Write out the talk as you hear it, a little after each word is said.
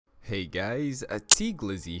Hey guys, T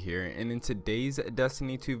Glizzy here, and in today's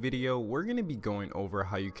Destiny 2 video, we're going to be going over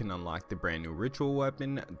how you can unlock the brand new ritual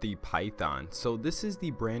weapon, the Python. So this is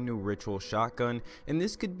the brand new ritual shotgun, and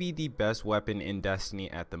this could be the best weapon in Destiny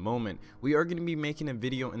at the moment. We are going to be making a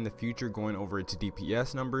video in the future going over its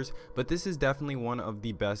DPS numbers, but this is definitely one of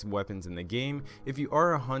the best weapons in the game. If you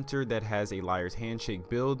are a hunter that has a Liar's Handshake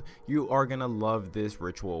build, you are going to love this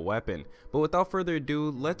ritual weapon. But without further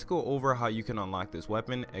ado, let's go over how you can unlock this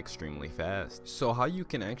weapon extremely fast. So how you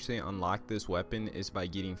can actually unlock this weapon is by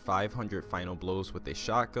getting 500 final blows with a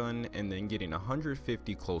shotgun, and then getting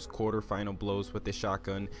 150 close quarter final blows with a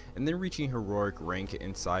shotgun, and then reaching heroic rank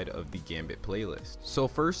inside of the Gambit playlist. So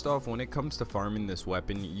first off, when it comes to farming this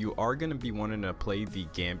weapon, you are going to be wanting to play the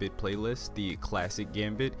Gambit playlist, the classic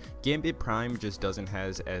Gambit. Gambit Prime just doesn't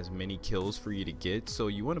has as many kills for you to get, so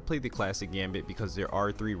you want to play the classic Gambit because there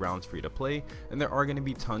are 3 rounds for you to play, and there are going to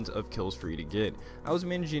be tons of kills for you to get. I was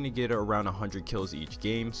managing to get around 100 kills each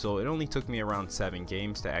game, so it only took me around 7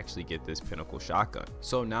 games to actually get this pinnacle shotgun.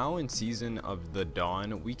 So now in Season of the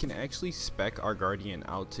Dawn, we can actually spec our Guardian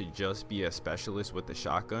out to just be a specialist with the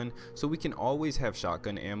shotgun, so we can always have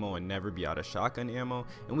shotgun ammo and never be out of shotgun ammo,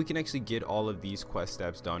 and we can actually get all of these quest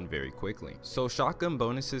steps done very quickly. So shotgun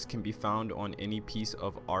bonuses can be found on any piece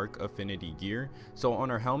of Arc Affinity gear. So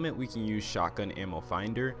on our helmet we can use shotgun ammo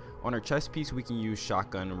finder, on our chest piece we can use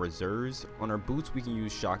shotgun reserves, on our boots we can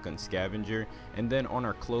use shotgun scavenger, and then on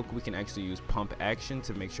our cloak we can actually use pump action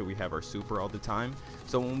to make sure we have our super all the time.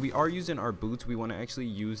 So when we are using our boots, we want to actually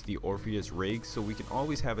use the Orpheus rig, so we can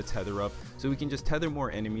always have a tether up, so we can just tether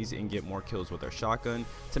more enemies and get more kills with our shotgun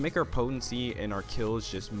to make our potency and our kills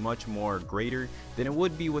just much more greater than it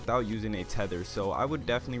would be without using a tether. So I would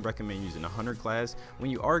definitely recommend using a hunter class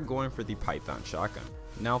when you are going for the Python shotgun.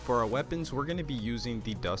 Now for our weapons, we're going to be using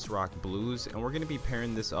the Dust Rock Blues, and we're going to be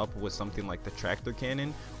pairing this up with something like the Tractor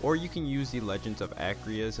Cannon, or you can use the Legends of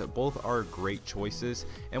Acreas. Both are great choices,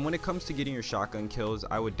 and when it comes to getting your shotgun kills,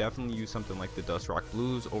 I would definitely use something like the Dust Rock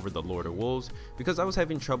Blues over the Lord of Wolves, because I was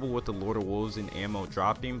having trouble with the Lord of Wolves and ammo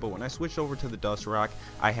dropping, but when I switched over to the Dust Rock,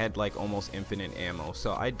 I had like almost infinite ammo.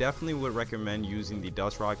 So I definitely would recommend using the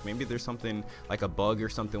Dust Rock. Maybe there's something like a bug or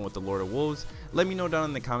something with the Lord of Wolves. Let me know down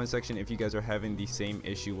in the comment section if you guys are having the same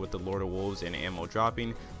issue with the Lord of Wolves and ammo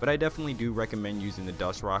dropping, but I definitely do recommend using the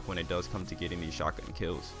Dust Rock when it does come to getting these shotgun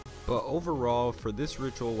kills. But overall, for this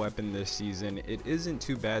ritual weapon this season, it isn't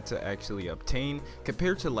too bad to actually obtain.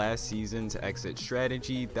 Compared to last season's exit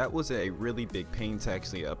strategy, that was a really big pain to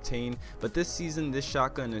actually obtain, but this season this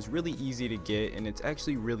shotgun is really easy to get, and it's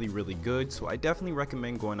actually really good, so I definitely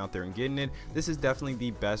recommend going out there and getting it. This is definitely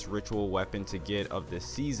the best ritual weapon to get of this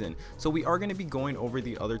season. So we are going to be going over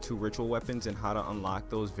the other 2 ritual weapons and how to unlock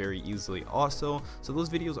those very easily also, so those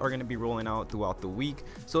videos are going to be rolling out throughout the week.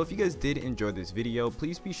 So if you guys did enjoy this video,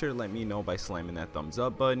 please be sure to let me know by slamming that thumbs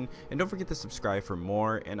up button, and don't forget to subscribe for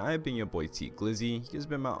more. And I have been your boy T Glizzy. You guys have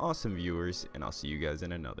been my awesome viewers, and I'll see you guys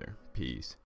in another. Peace.